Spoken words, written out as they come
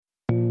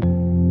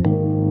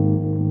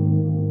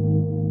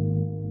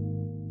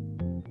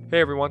Hey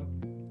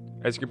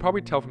everyone! As you can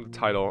probably tell from the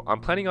title, I'm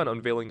planning on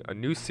unveiling a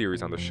new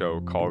series on the show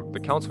called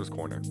The Counselor's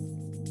Corner.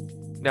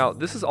 Now,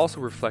 this is also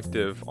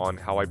reflective on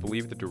how I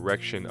believe the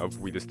direction of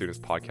We the Students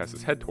podcast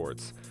is head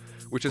towards,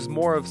 which is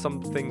more of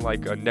something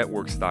like a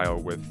network style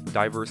with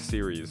diverse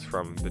series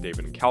from The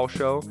David and Cal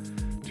Show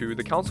to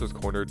The Counselor's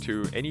Corner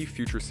to any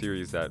future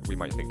series that we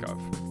might think of.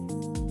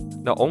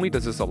 Not only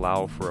does this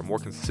allow for a more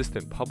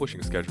consistent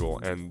publishing schedule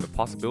and the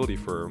possibility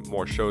for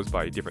more shows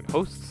by different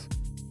hosts,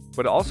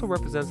 but it also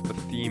represents the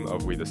theme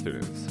of We the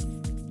Students.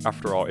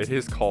 After all, it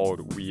is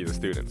called We the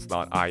Students,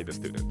 not I the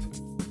Student.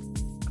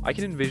 I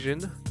can envision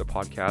the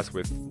podcast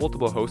with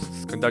multiple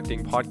hosts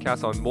conducting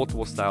podcasts on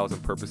multiple styles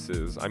and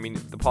purposes. I mean,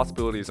 the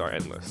possibilities are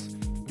endless.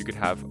 You could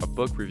have a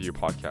book review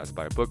podcast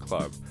by a book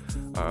club,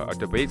 a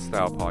debate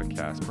style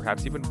podcast,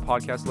 perhaps even a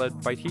podcast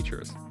led by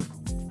teachers.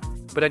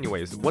 But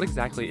anyways, what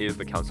exactly is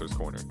the Counselor's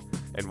Corner,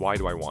 and why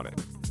do I want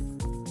it?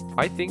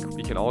 I think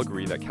we can all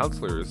agree that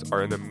counselors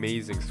are an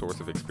amazing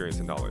source of experience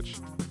and knowledge.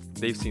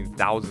 They've seen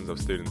thousands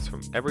of students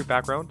from every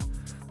background,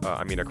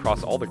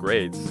 across all the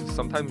grades,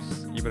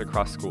 sometimes even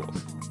across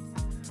schools.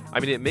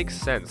 It makes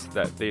sense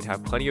that they'd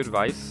have plenty of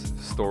advice,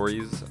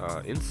 stories,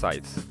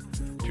 insights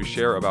to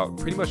share about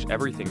pretty much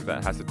everything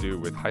that has to do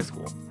with high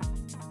school.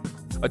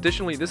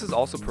 Additionally, this is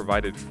also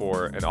provided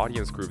for an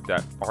audience group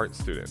that aren't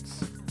students.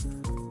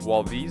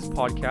 While these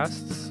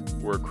podcasts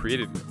were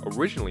created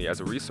originally as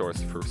a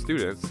resource for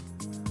students,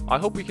 I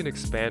hope we can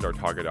expand our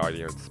target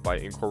audience by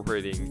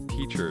incorporating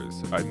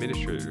teachers,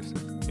 administrators,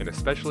 and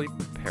especially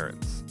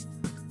parents.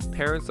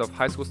 Parents of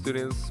high school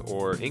students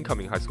or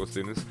incoming high school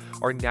students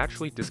are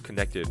naturally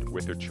disconnected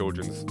with their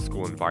children's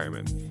school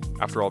environment.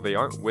 After all, they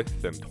aren't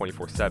with them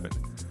 24/7.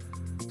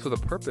 So the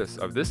purpose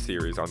of this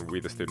series on We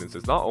the Students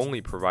is not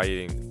only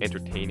providing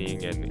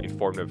entertaining and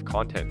informative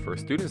content for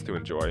students to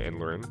enjoy and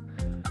learn,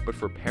 but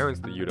for parents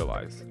to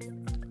utilize.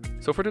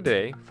 So for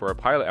today, for a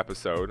pilot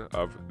episode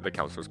of The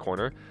Counselor's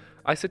Corner,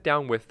 I sit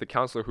down with the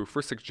counselor who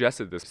first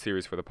suggested this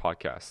series for the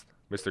podcast,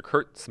 Mr.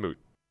 Kurt Smoot.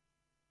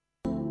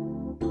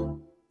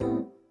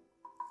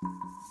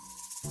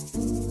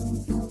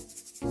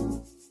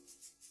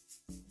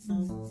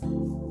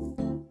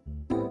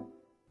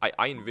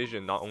 I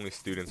envision not only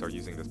students are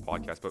using this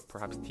podcast, but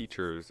perhaps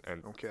teachers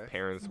and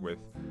parents with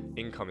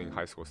incoming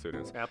high school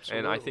students. Absolutely.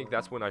 And I think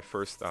that's when I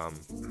first,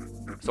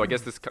 so I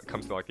guess this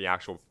comes to like the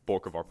actual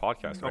bulk of our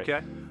podcast, right?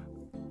 Okay.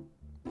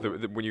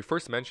 When you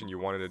first mentioned you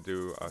wanted to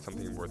do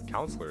something with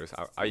counselors,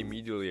 I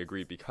immediately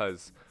agreed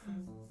because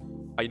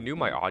I knew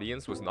my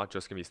audience was not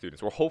just going to be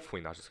students, or hopefully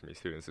not just going to be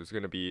students. It was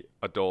going to be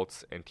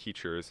adults and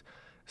teachers,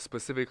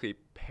 specifically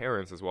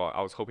parents as well.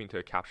 I was hoping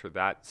to capture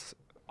that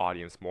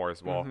audience more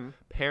as well. Mm-hmm.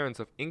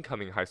 Parents of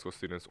incoming high school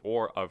students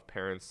or of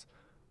parents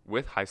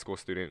with high school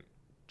student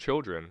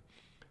children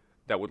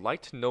that would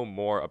like to know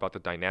more about the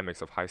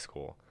dynamics of high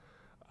school.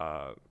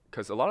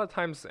 Because a lot of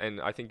times, and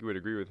I think you would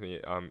agree with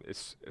me,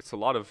 it's a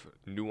lot of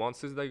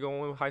nuances that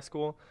go on with high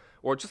school,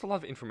 or just a lot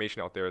of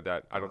information out there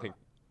that I don't think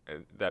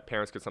that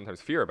parents could sometimes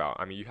fear about.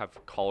 I mean, you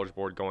have College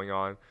Board going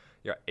on,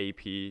 you got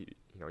AP, you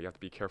have to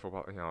be careful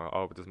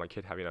about, does my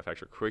kid have enough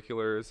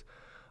extracurriculars,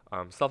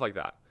 stuff like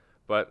that.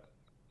 But,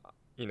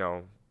 do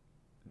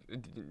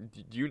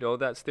you know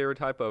that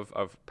stereotype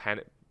of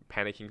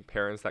panicking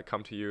parents that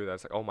come to you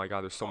that's like, oh my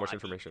God, there's so much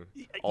information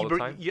all the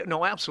time? Yeah,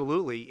 no,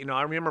 absolutely.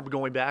 I remember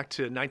going back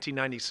to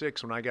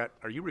 1996 when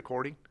are you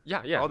recording?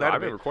 Yeah.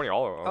 I've been recording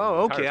all of them.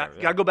 Oh, okay. I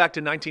got to go back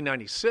to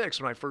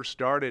 1996 when I first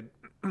started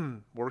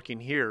working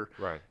here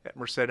at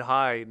Merced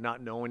High,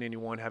 not knowing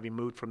anyone, having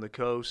moved from the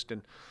coast.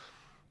 And,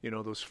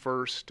 those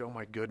first, oh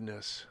my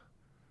goodness,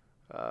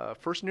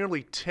 first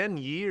nearly 10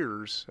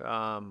 years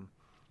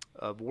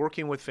of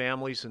working with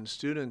families and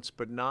students,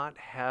 but not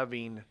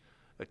having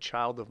a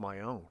child of my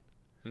own.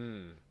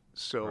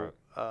 So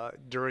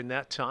during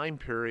that time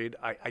period,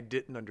 I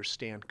didn't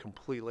understand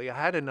completely. I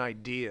had an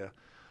idea,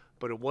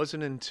 but it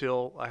wasn't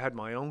until I had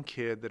my own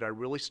kid that I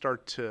really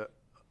started to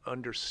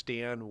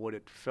understand what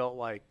it felt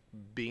like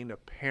being a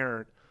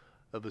parent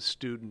of a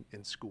student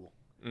in school.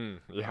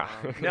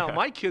 Now,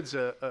 my kid's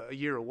a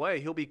year away.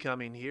 He'll be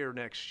coming here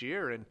next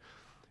year, and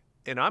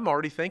I'm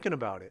already thinking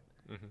about it.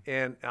 Mm-hmm.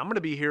 And I'm going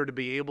to be here to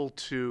be able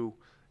to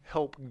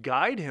help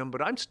guide him,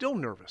 but I'm still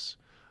nervous.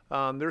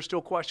 There's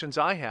still questions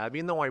I have,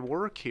 even though I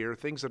work here,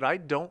 things that I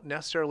don't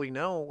necessarily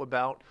know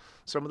about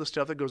some of the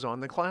stuff that goes on in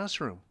the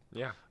classroom.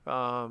 Yeah.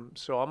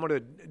 So I'm going to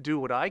do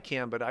what I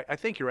can, but I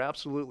think you're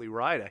absolutely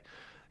right.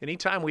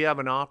 Anytime we have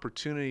an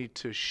opportunity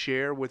to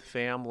share with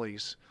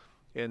families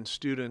and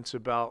students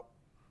about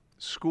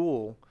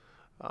school,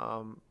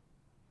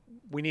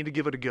 we need to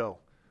give it a go.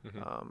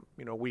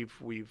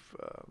 Mm-hmm.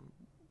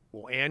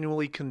 We'll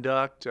annually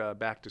conduct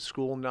back to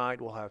school night.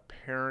 We'll have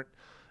parent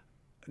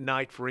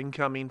night for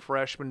incoming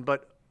freshmen,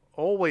 but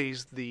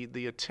always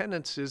the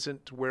attendance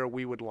isn't where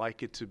we would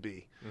like it to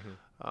be.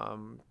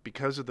 Mm-hmm.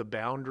 Because of the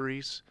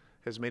boundaries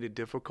has made it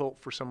difficult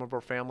for some of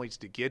our families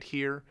to get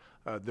here,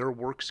 their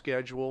work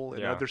schedule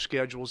and other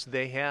schedules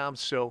they have.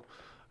 So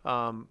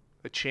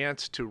a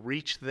chance to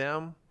reach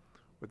them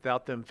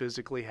without them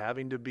physically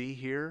having to be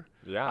here.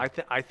 Yeah.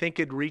 I think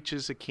it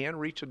can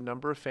reach a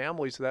number of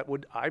families that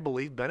would, I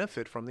believe,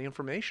 benefit from the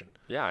information.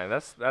 Yeah, and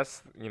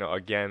that's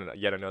again,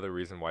 yet another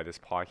reason why this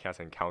podcast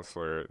and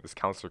this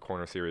Counselor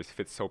Corner series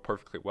fits so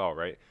perfectly well,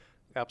 right?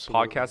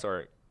 Absolutely. Podcasts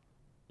are,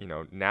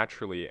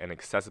 naturally an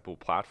accessible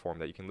platform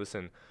that you can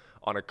listen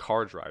on a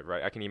car drive,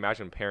 right? I can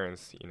imagine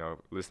parents,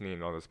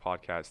 listening on this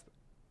podcast,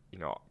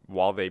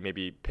 while they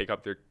maybe pick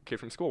up their kid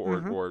from school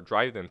or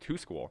drive them to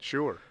school.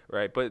 Sure.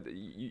 Right, but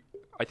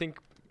I think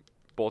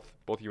both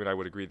you and I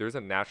would agree there's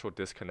a natural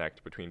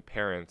disconnect between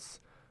parents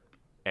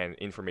and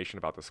information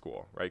about the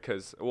school, right?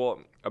 Because,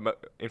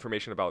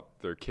 information about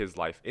their kids'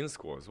 life in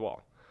school as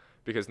well.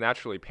 Because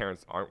naturally,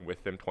 parents aren't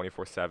with them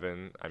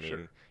 24/7. I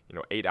mean,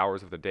 8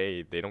 hours of the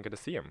day, they don't get to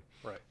see them.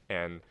 Right.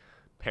 And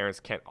parents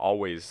can't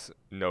always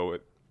know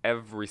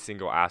every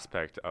single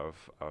aspect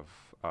of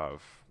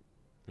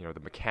the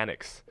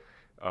mechanics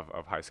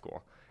of high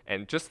school.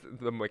 And just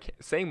the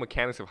same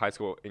mechanics of high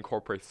school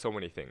incorporates so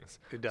many things.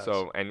 It does.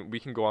 So, and we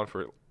can go on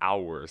for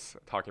hours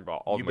talking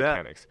about all You the bet.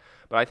 mechanics.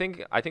 But I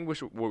think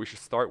what we should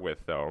start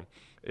with, though,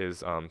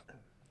 is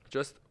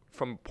just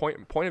from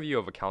point of view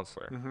of a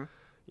counselor.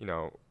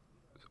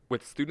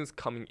 With students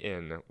coming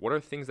in, what are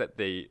things that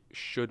they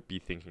should be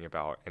thinking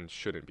about and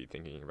shouldn't be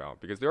thinking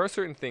about? Because there are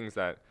certain things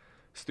that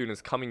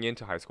students coming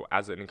into high school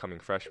as an incoming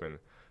freshman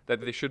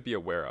that they should be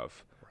aware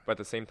of. Right. But at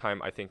the same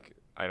time, I think,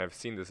 and I've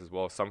seen this as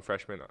well, some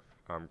freshmen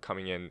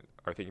coming in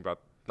are thinking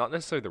about not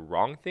necessarily the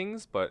wrong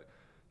things, but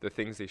the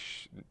things they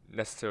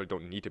necessarily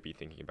don't need to be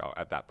thinking about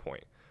at that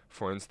point.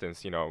 For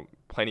instance,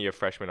 plenty of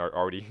freshmen are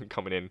already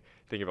coming in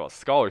thinking about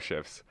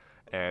scholarships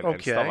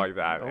and stuff like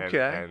that.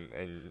 Okay.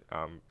 And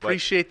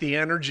appreciate the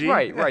energy.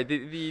 Right.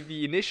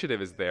 The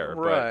initiative is there,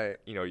 right.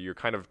 But you're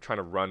kind of trying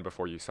to run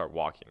before you start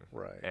walking.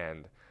 Right.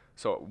 And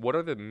so, what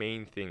are the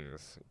main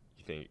things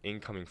you think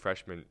incoming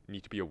freshmen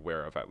need to be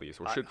aware of, at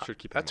least, or should keep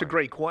in mind? That's a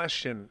great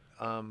question.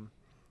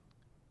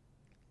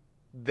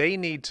 They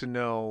need to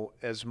know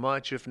as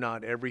much, if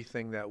not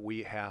everything, that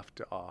we have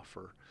to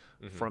offer,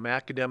 from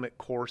academic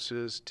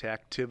courses to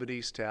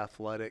activities to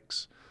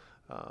athletics.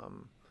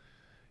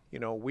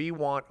 We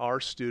want our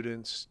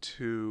students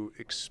to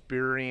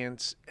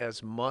experience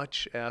as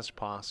much as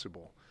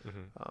possible.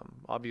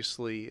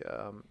 Obviously,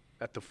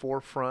 at the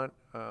forefront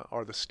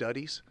are the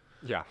studies.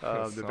 Yeah,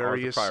 the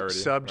various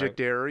subject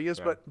areas,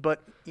 yeah.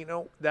 but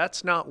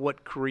that's not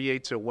what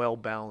creates a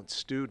well-balanced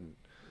student.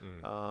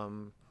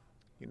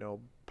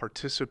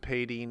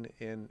 Participating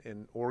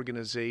in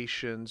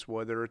organizations,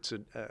 whether it's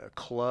a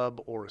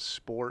club or a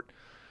sport,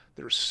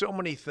 there's so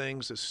many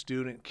things a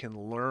student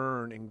can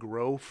learn and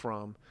grow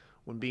from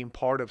when being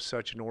part of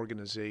such an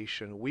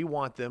organization. We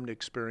want them to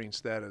experience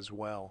that as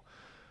well,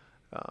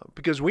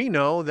 because we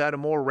know that a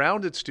more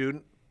rounded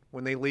student,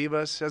 when they leave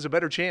us, has a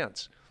better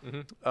chance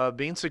of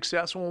being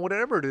successful in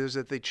whatever it is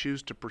that they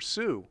choose to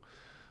pursue.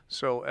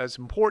 So as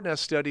important as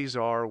studies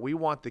are, we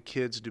want the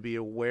kids to be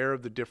aware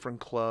of the different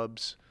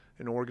clubs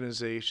and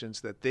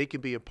organizations that they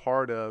can be a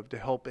part of to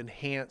help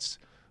enhance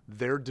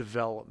their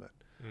development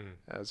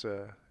as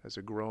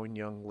a growing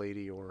young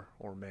lady or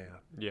man.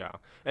 Yeah.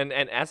 And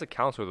as a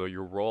counselor, though,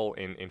 your role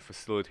in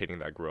facilitating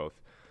that growth,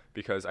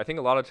 because I think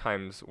a lot of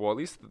times, well, at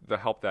least the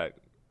help that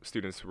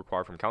students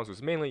require from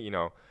counselors, mainly,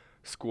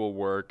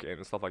 schoolwork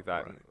and stuff like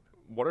that. Right.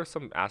 What are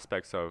some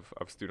aspects of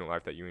student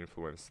life that you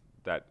influence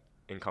that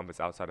encompass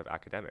outside of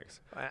academics?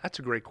 That's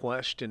a great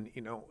question.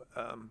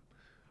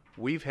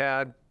 We've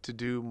had to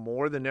do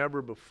more than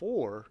ever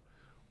before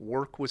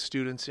work with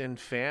students in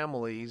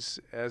families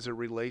as it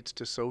relates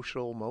to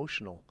social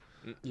emotional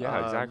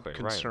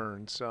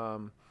concerns.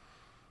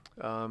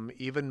 Right.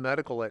 Even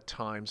medical at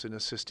times in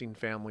assisting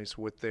families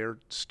with their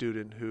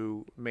student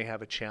who may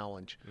have a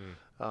challenge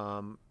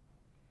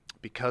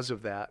because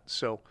of that.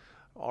 So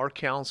our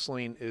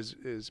counseling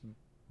is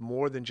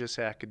more than just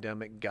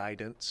academic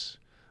guidance.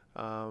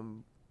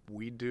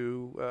 We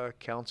do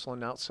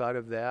counseling outside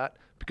of that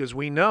because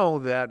we know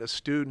that a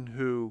student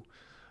who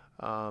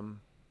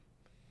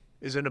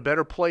is in a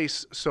better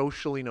place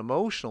socially and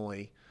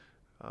emotionally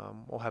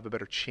will have a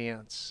better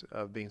chance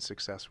of being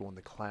successful in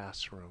the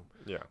classroom.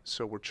 Yeah.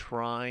 So we're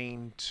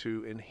trying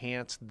to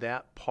enhance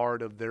that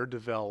part of their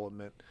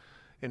development.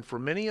 And for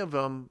many of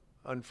them,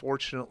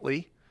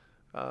 unfortunately,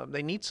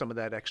 they need some of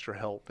that extra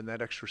help and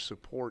that extra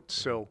support.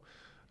 Mm-hmm. So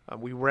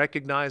we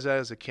recognize that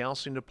as a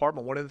counseling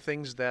department. One of the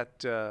things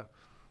that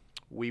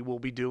we will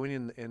be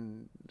doing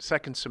in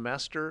second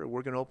semester,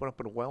 we're going to open up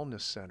a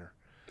wellness center.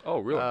 Oh,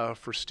 really?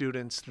 For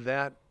students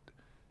that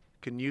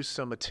can use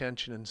some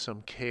attention and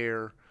some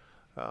care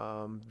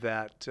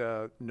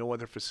that no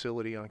other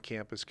facility on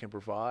campus can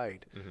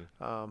provide.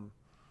 Mm-hmm.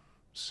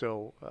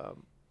 So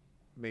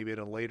maybe in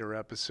a later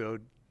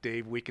episode,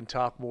 Dave, we can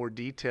talk more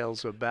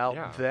details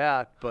about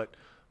that, but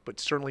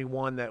certainly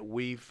one that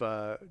we've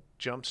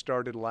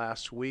jump-started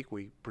last week.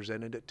 We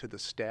presented it to the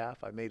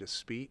staff. I made a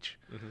speech,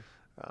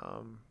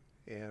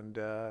 and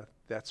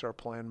that's our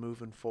plan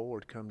moving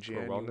forward come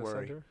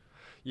January.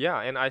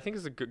 Yeah, and I think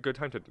it's a good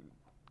time to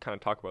kind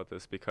of talk about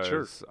this because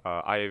sure.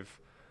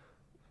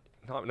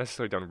 not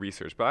necessarily done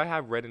research, but I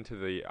have read into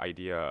the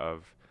idea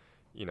of,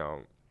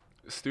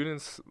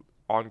 students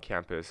on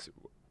campus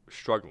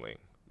struggling,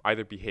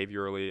 either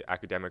behaviorally,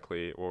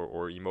 academically,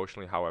 or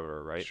emotionally,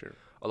 however, right? Sure.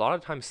 A lot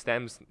of times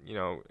stems,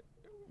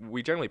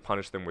 we generally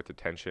punish them with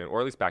detention, or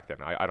at least back then,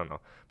 I don't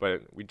know,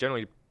 but we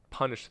generally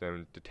punish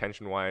them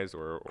detention-wise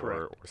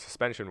or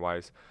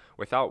suspension-wise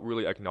without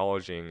really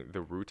acknowledging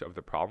the root of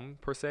the problem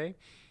per se.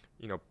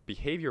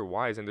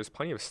 Behavior-wise, and there's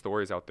plenty of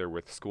stories out there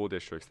with school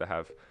districts that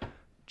have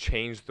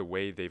changed the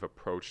way they've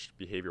approached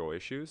behavioral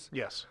issues.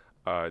 Yes.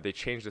 They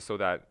changed it so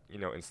that,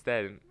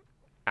 instead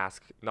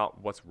ask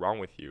not what's wrong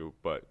with you,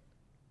 but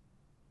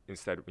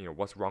instead,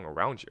 what's wrong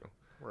around you.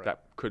 Right.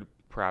 That could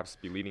perhaps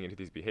be leading into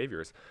these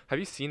behaviors. Have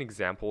you seen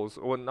examples,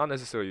 well, not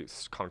necessarily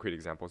concrete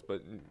examples,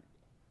 but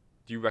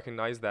do you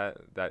recognize that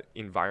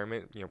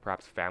environment,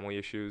 perhaps family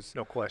issues?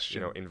 No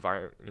question.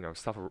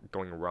 Stuff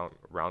going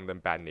around them,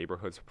 bad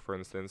neighborhoods, for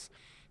instance,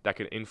 that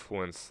could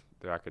influence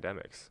their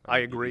academics. I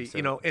agree.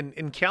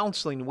 In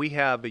counseling, we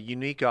have a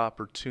unique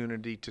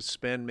opportunity to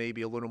spend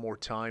maybe a little more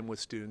time with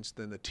students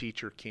than the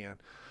teacher can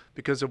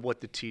because of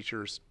what the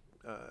teacher's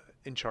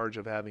in charge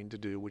of having to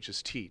do, which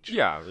is teach.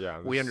 Yeah.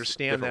 We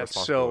understand that.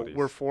 So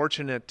we're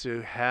fortunate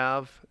to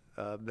have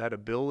that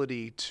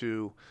ability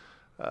to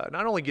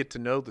not only get to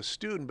know the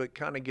student, but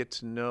kind of get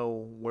to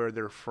know where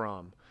they're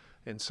from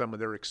and some of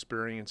their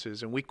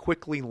experiences. And we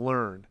quickly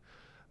learn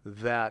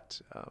that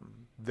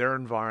their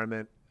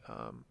environment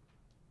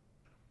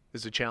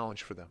is a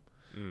challenge for them.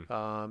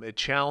 It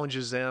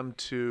challenges them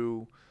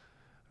to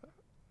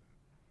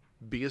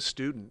be a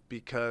student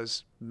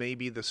because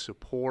maybe the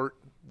support,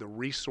 the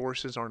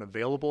resources aren't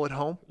available at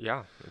home.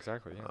 Yeah,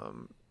 exactly.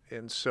 Yeah.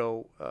 And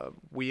so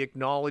we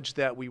acknowledge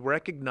that, we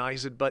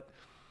recognize it, but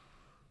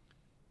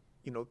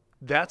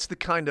that's the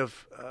kind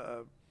of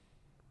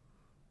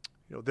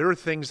there are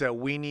things that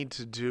we need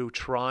to do,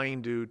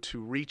 trying to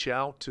reach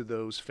out to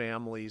those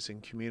families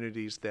and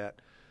communities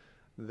that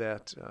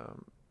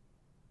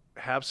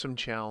have some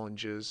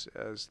challenges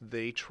as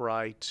they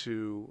try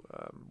to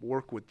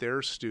work with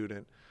their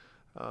student.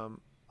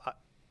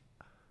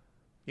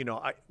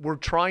 We're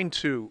trying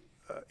to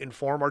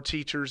inform our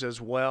teachers as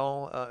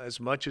well as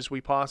much as we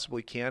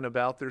possibly can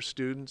about their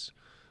students.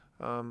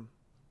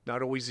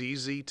 Not always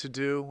easy to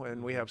do,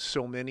 and we have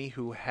so many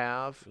who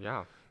have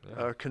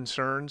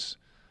concerns.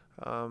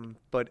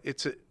 But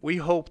we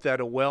hope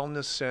that a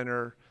wellness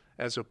center,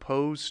 as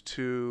opposed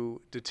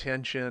to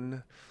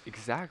detention,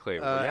 exactly,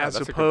 as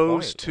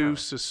opposed to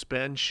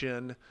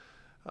suspension,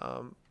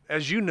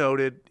 as you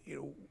noted,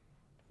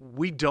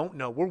 we don't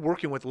know. We're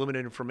working with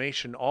limited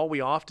information. All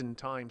we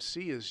oftentimes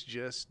see is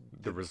just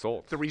the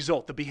result,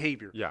 the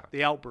behavior,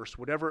 the outburst,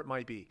 whatever it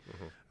might be,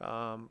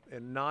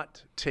 and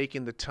not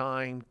taking the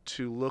time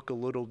to look a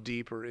little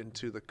deeper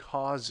into the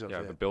cause of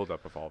it. The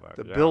buildup of all that.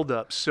 The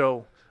buildup.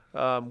 So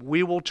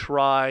we will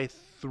try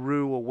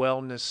through a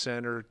wellness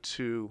center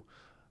to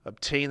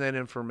obtain that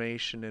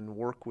information and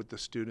work with the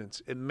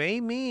students. It may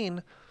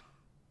mean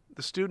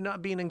the student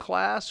not being in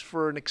class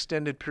for an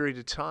extended period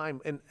of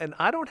time. And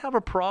I don't have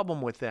a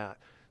problem with that.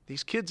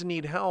 These kids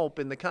need help,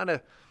 and the kind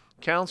of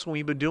counseling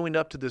we've been doing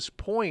up to this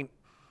point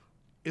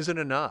isn't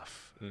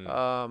enough.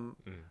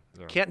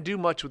 Can't do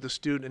much with the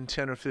student in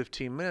 10 or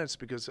 15 minutes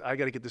because I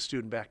got to get the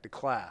student back to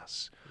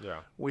class.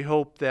 Yeah. We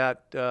hope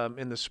that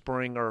in the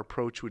spring our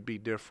approach would be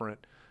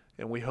different,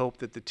 and we hope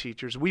that the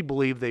teachers, we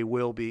believe they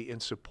will be in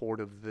support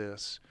of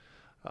this.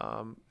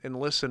 And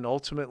listen,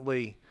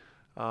 ultimately,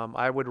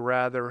 I would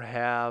rather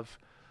have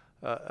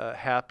a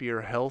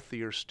happier,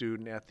 healthier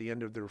student at the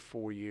end of their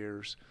 4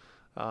 years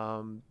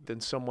than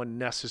someone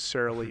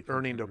necessarily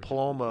earning a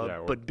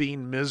diploma but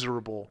being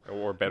miserable.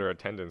 Or better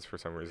attendance for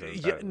some reason.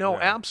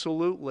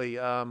 Absolutely.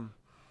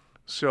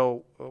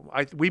 So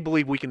we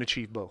believe we can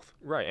achieve both.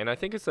 Right, and I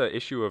think it's an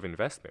issue of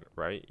investment,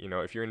 right?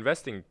 If you're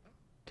investing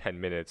 10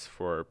 minutes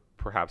for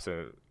perhaps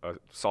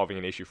solving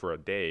an issue for a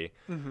day,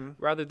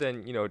 rather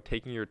than,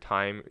 taking your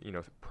time,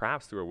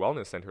 perhaps through a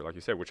wellness center, like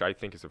you said, which I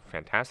think is a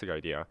fantastic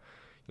idea,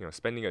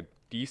 spending a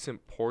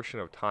decent portion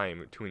of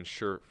time to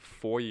ensure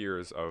 4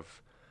 years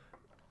of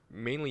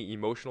mainly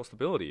emotional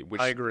stability,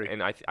 which I agree.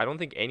 And I don't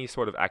think any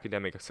sort of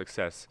academic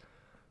success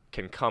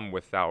can come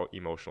without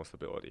emotional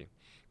stability.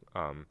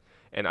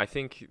 And I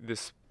think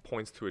this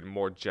points to a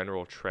more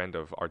general trend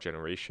of our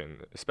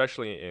generation,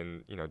 especially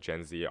in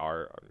Gen Z,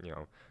 our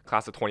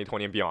class of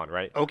 2020 and beyond,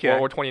 right? Okay.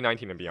 Or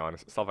 2019 and beyond,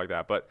 stuff like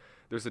that. But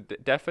there's a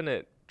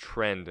definite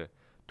trend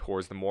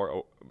towards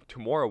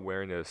more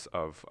awareness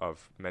of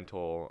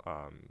mental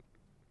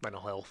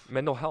health.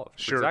 Mental health.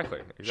 Sure. Exactly.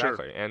 Sure.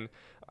 And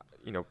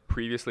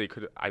previously it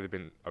could have either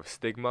been of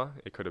stigma,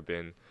 it could have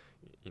been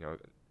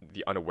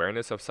the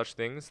unawareness of such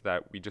things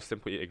that we just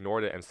simply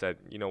ignored it and said,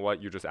 you know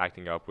what, you're just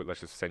acting up,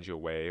 let's just send you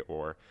away,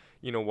 or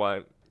you know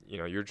what,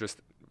 you're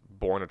just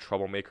born a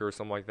troublemaker or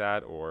something like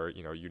that, or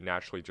you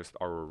naturally just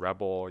are a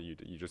rebel, you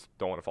just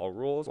don't want to follow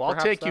rules. Well, I'll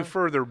take you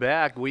further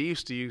back. We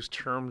used to use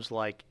terms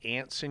like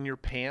ants in your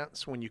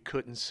pants when you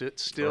couldn't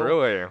sit still.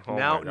 Really? Oh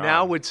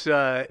now it's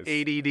ADD,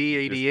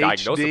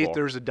 ADHD.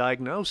 There's a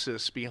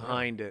diagnosis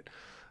behind it.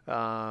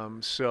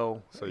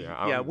 So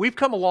yeah, we've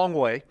come a long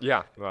way.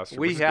 Yeah, that's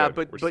we have,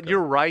 but you're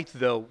right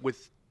though.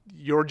 With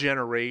your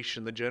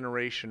generation, the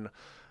generation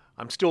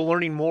I'm still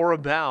learning more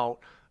about,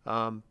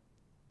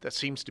 that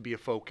seems to be a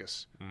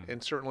focus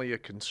and certainly a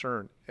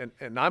concern.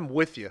 And I'm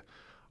with you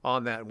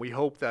on that. And we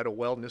hope that a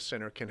wellness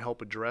center can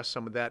help address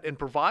some of that and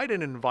provide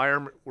an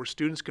environment where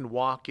students can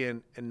walk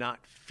in and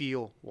not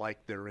feel like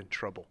they're in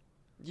trouble.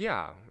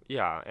 Yeah,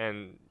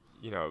 and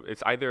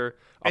it's either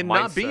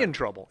not be in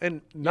trouble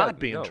and not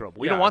be in trouble.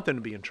 We don't want them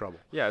to be in trouble.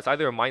 Yeah, it's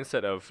either a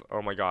mindset of,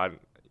 oh my God,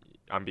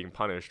 I'm being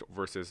punished,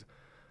 versus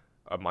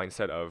a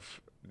mindset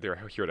of they're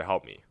here to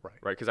help me, right?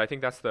 Because I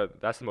think that's the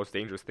most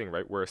dangerous thing,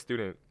 right? Where a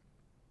student,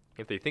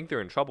 if they think they're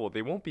in trouble,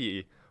 they won't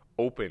be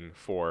open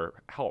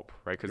for help,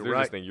 right? Because they're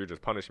just thinking, you're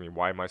just punishing me.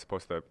 Why am I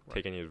supposed to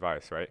take any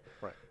advice, right?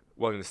 Right.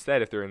 Well,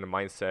 instead, if they're in the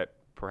mindset,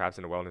 perhaps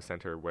in a wellness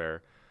center,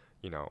 where,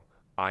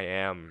 I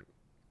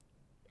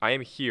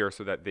am here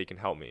so that they can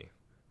help me,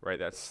 right?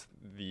 That's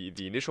the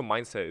initial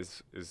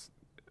mindset is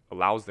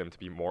allows them to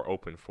be more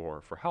open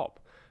for help.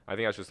 I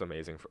think that's just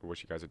amazing for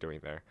what you guys are doing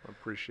there. I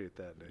appreciate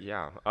that, Dave.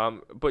 Yeah.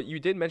 But you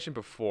did mention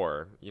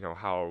before,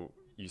 how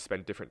you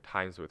spend different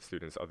times with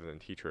students other than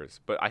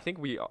teachers. But I think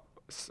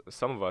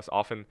some of us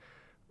often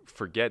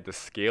forget the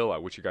scale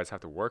at which you guys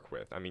have to work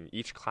with. I mean,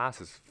 each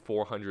class is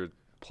 400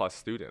 plus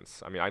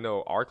students. I mean, I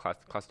know our class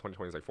of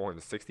 2020 is like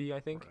 460, I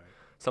think,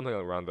 something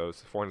around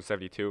those,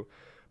 472.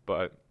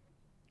 But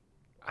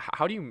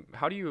how do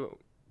you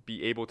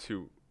be able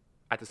to,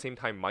 at the same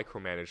time,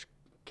 micromanage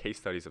case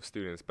studies of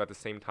students, but at the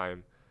same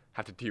time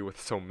have to deal with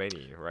so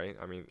many, right?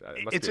 I mean,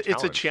 it must be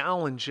a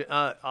challenge. It's a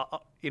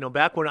challenge.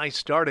 Back when I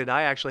started,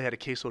 I actually had a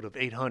caseload of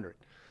 800.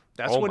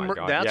 That's when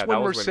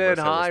Merced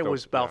High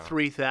was about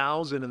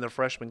 3,000 and the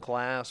freshman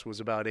class was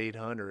about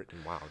 800.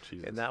 Wow,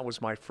 Jesus. And that was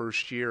my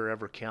first year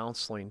ever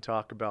counseling.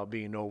 Talk about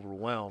being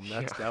overwhelmed.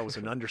 That was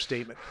an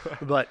understatement.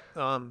 But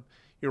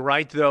you're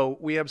right, though.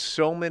 We have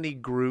so many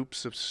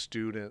groups of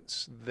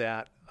students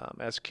that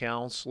as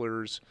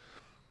counselors,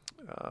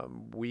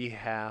 we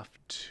have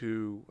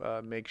to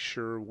make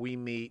sure we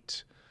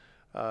meet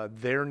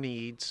their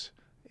needs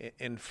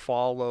and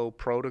follow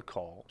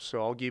protocol.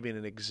 So I'll give you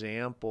an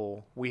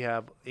example. We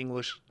have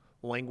English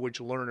language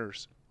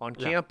learners on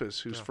campus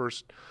whose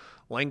first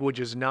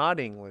language is not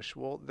English.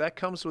 Well, that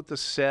comes with a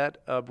set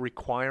of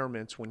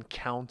requirements when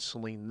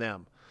counseling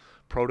them,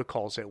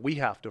 protocols that we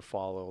have to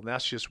follow. And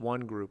that's just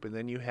one group. And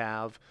then you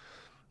have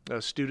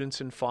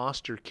students in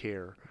foster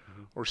care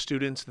or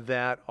students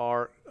that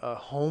are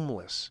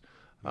homeless.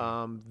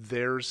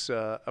 There's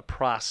a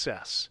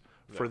process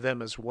for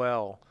them as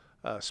well.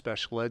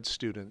 Special ed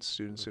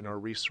students in our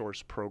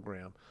resource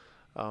program.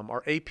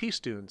 Our AP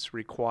students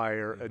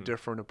require a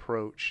different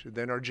approach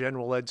than our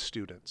general ed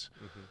students.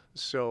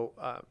 So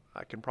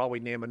I can probably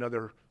name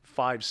another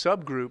 5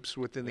 subgroups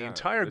within the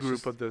entire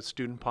group of the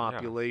student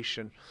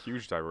population.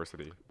 Huge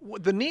diversity.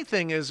 The neat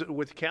thing is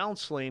with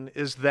counseling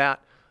is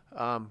that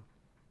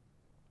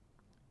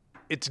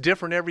it's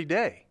different every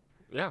day.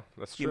 Yeah,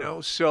 that's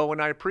true. So,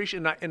 and I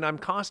appreciate, and I'm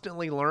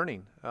constantly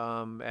learning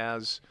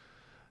as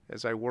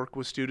I work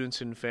with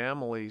students and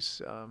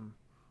families.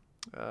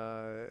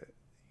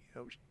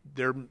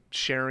 They're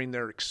sharing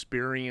their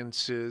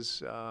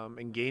experiences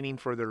and gaining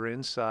further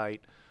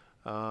insight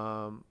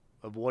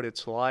of what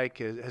it's like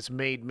has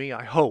made me,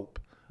 I hope,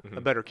 a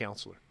better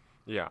counselor.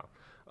 Yeah,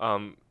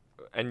 and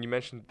you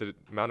mentioned the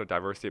amount of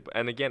diversity,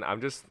 and again,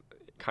 I'm just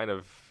kind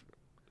of,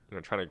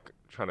 trying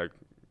to,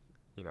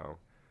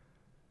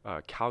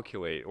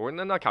 calculate, or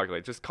not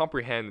calculate, just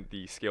comprehend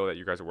the scale that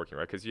you guys are working,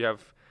 right? Because you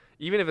have,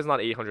 even if it's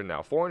not 800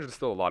 now, 400 is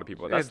still a lot of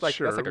people. That's like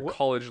a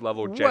college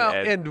level gen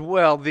ed. And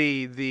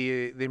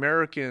the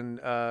American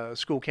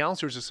School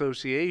Counselors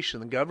Association,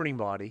 the governing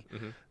body,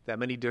 that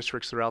many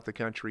districts throughout the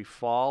country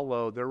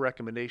follow, their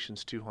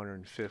recommendation's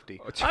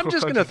 250. I'm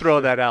just going to throw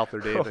that out there,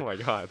 David. Oh my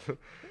God.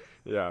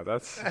 Yeah,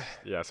 So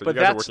you guys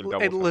are working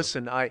double. And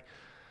listen,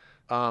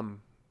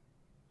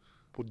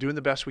 we're doing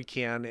the best we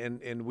can,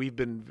 and we've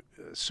been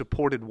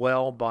supported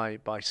well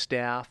by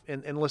staff.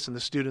 And listen, the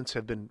students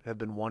have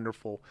been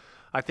wonderful.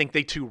 I think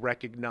they too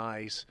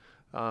recognize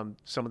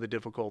some of the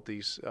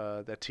difficulties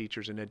that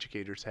teachers and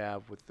educators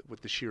have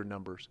with the sheer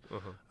numbers.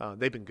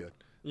 They've been good.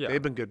 Yeah.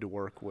 They've been good to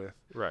work with.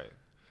 Right.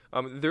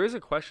 There is a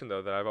question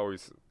though that I've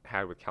always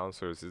had with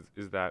counselors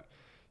is that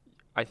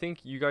I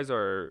think you guys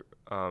are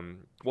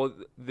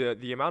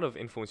the amount of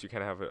influence you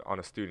can have on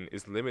a student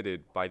is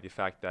limited by the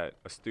fact that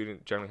a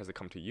student generally has to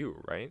come to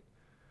you, right?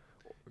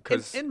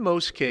 Because in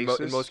most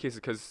cases,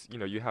 because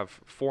you have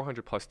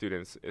 400 plus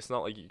students, it's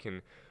not like you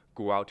can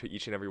go out to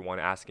each and every one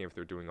asking if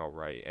they're doing all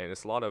right, and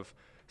it's a lot of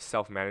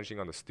self-managing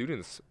on the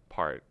students'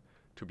 part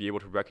to be able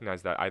to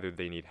recognize that either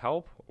they need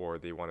help or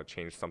they want to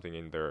change something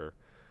in their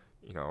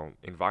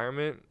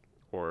environment,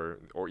 or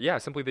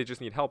simply they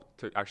just need help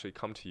to actually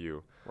come to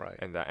you, right?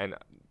 And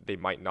they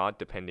might not,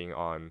 depending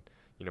on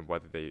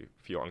whether they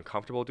feel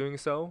uncomfortable doing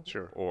so,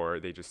 sure, or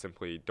they just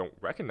simply don't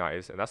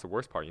recognize, and that's the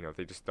worst part. If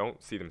they just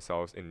don't see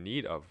themselves in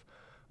need of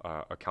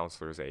a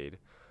counselor's aid.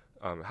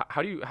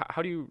 How do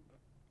you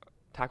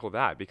tackle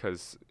that?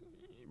 Because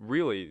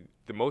really,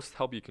 the most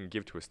help you can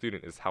give to a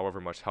student is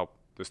however much help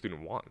the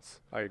student wants.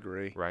 I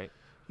agree. Right?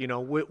 You know,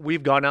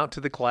 we've gone out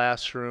to the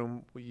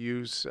classroom. We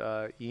use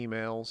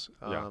emails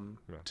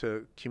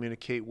to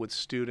communicate with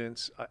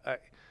students.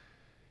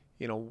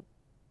 You know,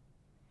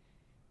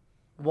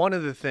 one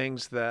of the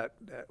things that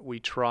we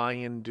try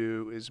and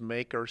do is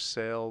make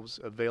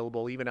ourselves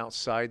available even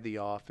outside the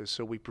office.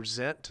 So we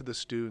present to the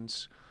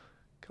students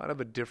kind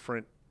of a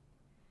different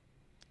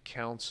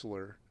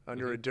counselor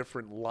under a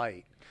different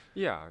light.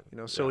 Yeah. You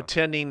know, so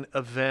attending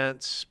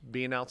events,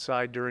 being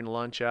outside during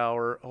lunch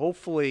hour,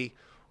 hopefully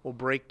will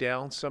break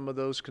down some of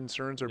those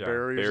concerns or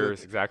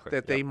barriers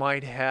that they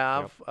might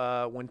have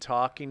when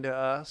talking to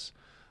us.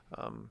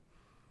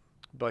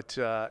 But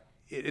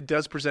it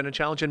does present a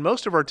challenge. And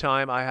most of our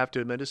time, I have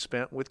to admit, is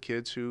spent with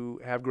kids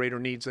who have greater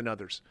needs than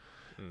others.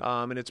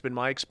 And it's been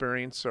my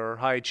experience, our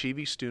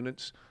high-achieving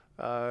students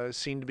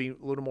seem to be a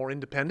little more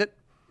independent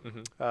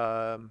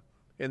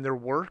in their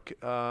work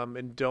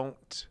and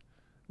don't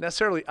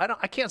necessarily,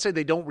 I can't say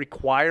they don't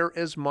require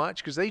as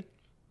much because they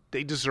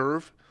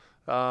deserve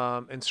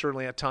and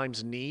certainly at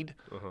times need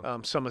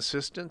some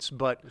assistance,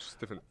 but there's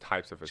different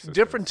types of assistance.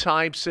 Different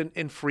types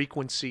and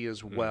frequency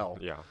as well.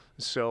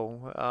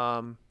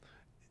 So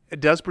it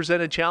does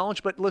present a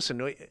challenge, but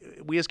listen,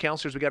 we as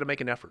counselors, we got to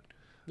make an effort.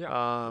 You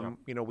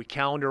know, we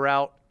calendar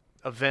out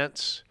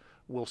events,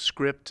 we'll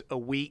script a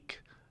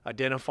week,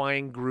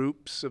 identifying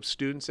groups of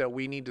students that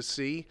we need to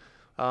see,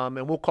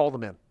 and we'll call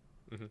them in.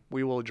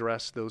 We will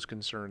address those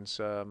concerns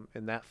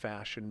in that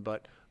fashion,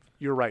 but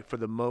you're right. For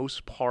the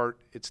most part,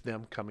 it's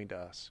them coming to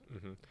us.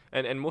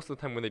 And most of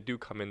the time when they do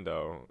come in,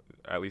 though,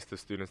 at least the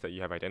students that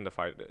you have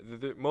identified,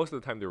 most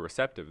of the time they're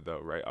receptive, though,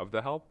 right, of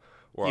the help?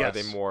 Or are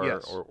they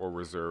more or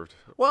reserved?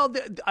 Well,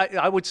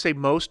 I would say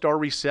most are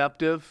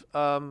receptive.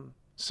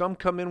 Some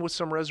come in with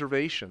some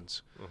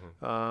reservations.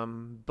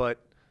 But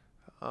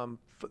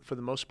for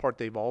the most part,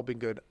 they've all been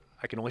good.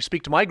 I can only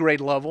speak to my grade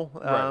level,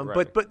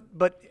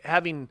 but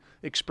having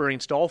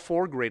experienced all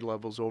 4 grade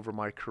levels over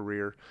my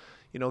career,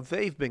 you know,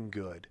 they've been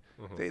good.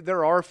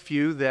 There are a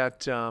few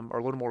that are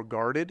a little more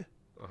guarded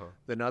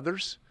than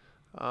others.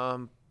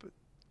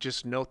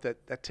 Just note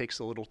that takes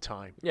a little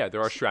time. Yeah,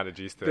 there are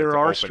strategies to There to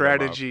are open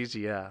strategies,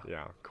 them up.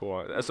 Yeah,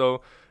 cool.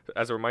 So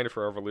as a reminder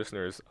for our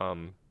listeners,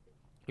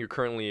 you're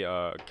currently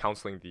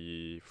counseling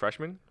the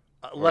freshmen?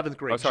 11th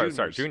grade.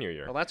 Sorry, junior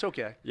year. Well, that's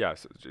okay.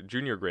 Yes,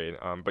 junior grade.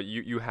 But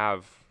you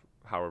have,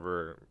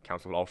 however,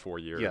 counseled all 4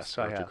 years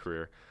of your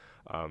career.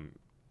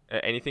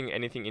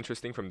 Anything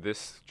interesting from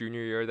this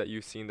junior year that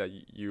you've seen that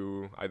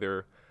you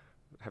either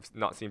have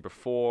not seen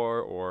before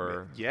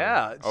or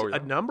a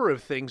number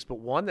of things, but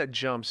one that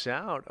jumps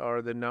out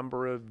are the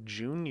number of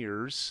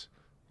juniors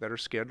that are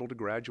scheduled to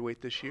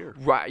graduate this year.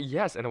 Right.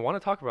 Yes, and I want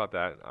to talk about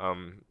that.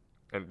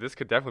 And this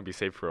could definitely be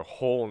saved for a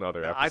whole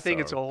nother episode. I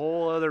think it's a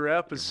whole other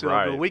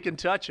episode, but we can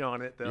touch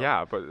on it, though.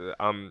 Yeah, but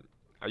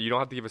you don't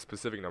have to give a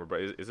specific number,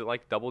 but is it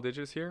like double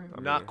digits here?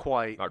 Not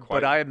quite.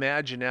 But I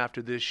imagine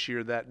after this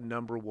year that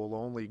number will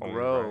only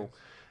grow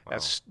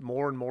as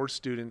more and more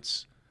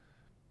students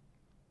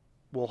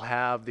will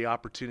have the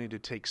opportunity to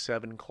take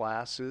 7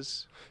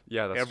 classes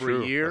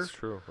every year. That's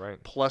true,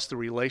 right. Plus the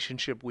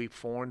relationship we've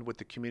formed with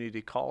the community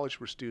college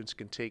where students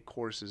can take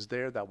courses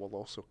there that will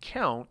also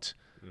count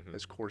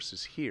as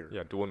courses here.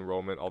 Yeah, dual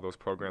enrollment, all those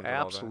programs.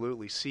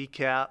 Absolutely.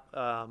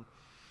 CCAP.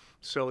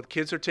 So the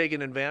kids are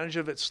taking advantage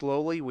of it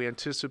slowly. We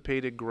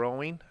anticipate it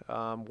growing.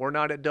 We're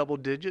not at double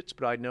digits,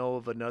 but I know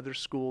of another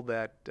school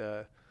that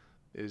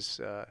is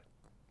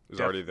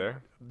already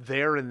there.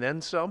 There and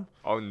then some.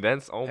 Oh, and then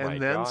my God.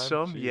 And then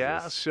some. Jesus.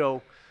 Yeah.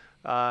 So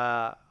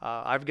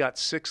I've got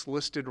 6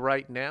 listed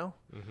right now.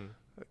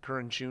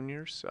 Current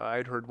juniors.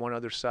 I'd heard one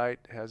other site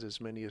has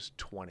as many as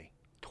 20.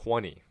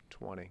 20.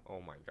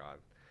 Oh my God.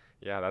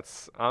 Yeah,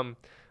 that's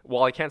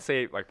well, I can't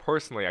say, like,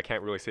 personally, I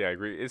can't really say I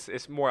agree.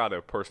 It's more out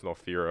of personal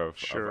fear of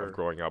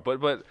growing up.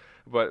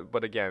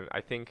 But again,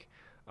 I think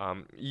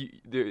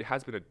there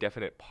has been a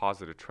definite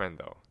positive trend,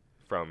 though.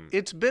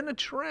 It's been a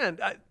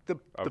trend. The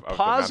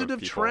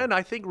positive trend,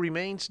 I think,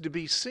 remains to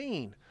be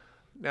seen.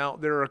 Now,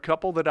 there are a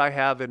couple that I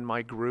have in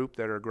my group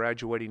that are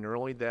graduating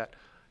early that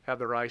have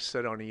their eyes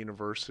set on a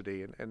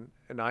university, and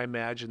I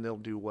imagine they'll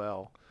do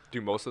well. Do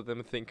most of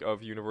them think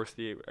of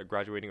university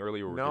graduating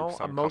early? Or no,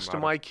 most of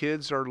my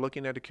kids are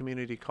looking at a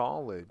community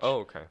college. Oh,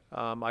 okay.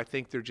 I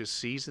think they're just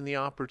seizing the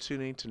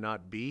opportunity to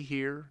not be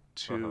here,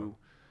 to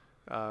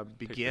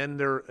begin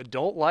their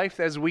adult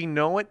life as we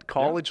know it,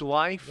 college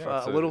life,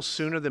 a little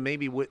sooner than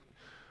maybe what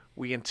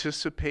we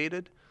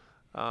anticipated.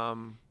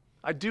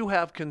 I do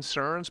have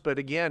concerns, but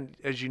again,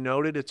 as you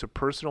noted, it's a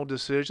personal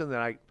decision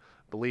that I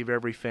believe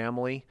every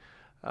family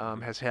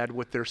has had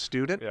with their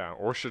student. Yeah,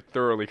 or should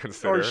thoroughly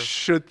consider. Or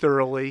should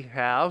thoroughly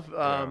have.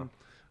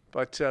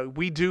 But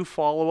we do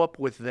follow up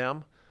with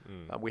them.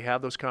 We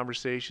have those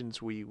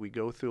conversations. We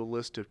go through a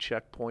list of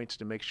checkpoints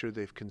to make sure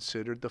they've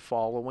considered the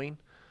following.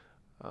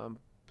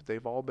 But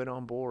they've all been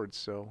on board,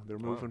 so they're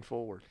moving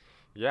forward.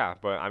 Yeah,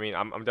 but I mean,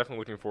 I'm definitely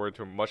looking forward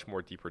to a much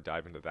more deeper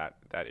dive into that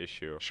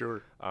issue.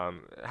 Sure.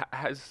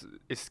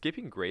 Is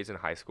skipping grades in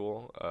high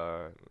school,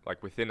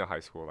 like within a high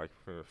school, like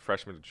from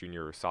freshman to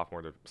junior or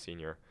sophomore to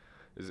senior,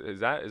 is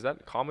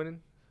that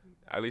common,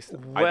 at least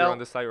either on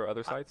this site or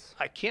other sites?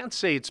 I can't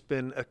say it's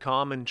been a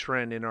common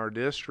trend in our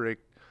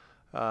district.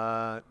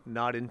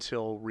 Not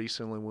until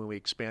recently when we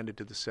expanded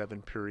to the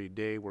 7-period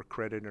day where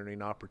credit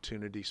earning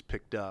opportunities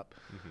picked up.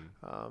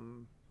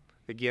 Mm-hmm.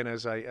 Again,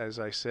 as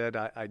I said,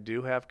 I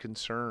do have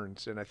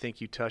concerns, and I think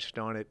you touched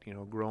on it,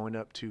 growing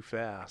up too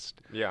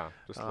fast. Yeah,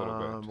 just a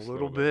little bit. A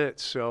little bit.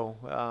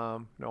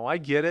 So, no, I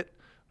get it.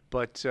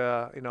 But,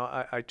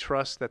 I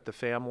trust that the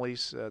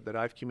families that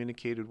I've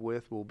communicated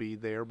with will be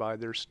there by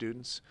their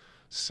students'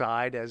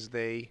 side as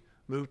they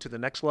move to the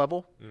next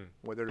level,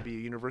 whether it be a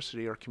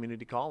university or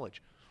community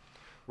college.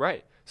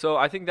 Right. So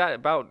I think that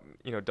about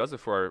does it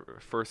for our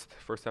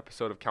first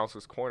episode of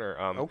Counselor's Corner.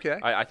 Okay.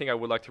 I think I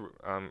would like to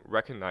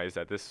recognize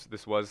that this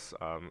was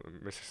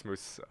Mr.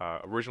 Smoot's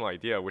original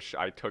idea, which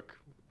I took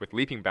with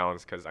leaping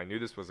bounds because I knew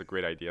this was a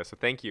great idea. So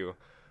thank you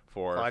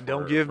for.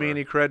 Don't give me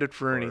any credit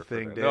for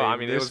anything, Dave. No, I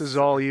mean this is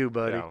all you,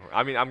 buddy.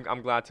 I mean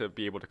I'm glad to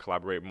be able to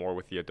collaborate more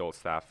with the adult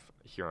staff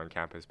here on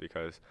campus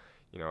because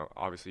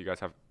obviously you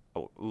guys have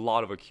a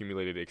lot of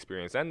accumulated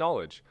experience and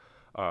knowledge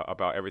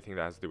about everything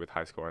that has to do with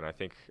high school. And I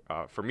think,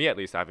 for me at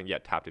least, I haven't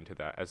yet tapped into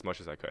that as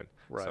much as I could.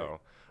 Right. So,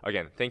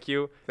 again, thank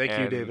you. Thank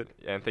you, David.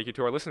 And thank you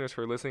to our listeners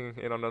for listening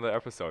in on another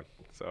episode.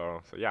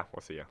 So yeah,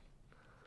 we'll see you.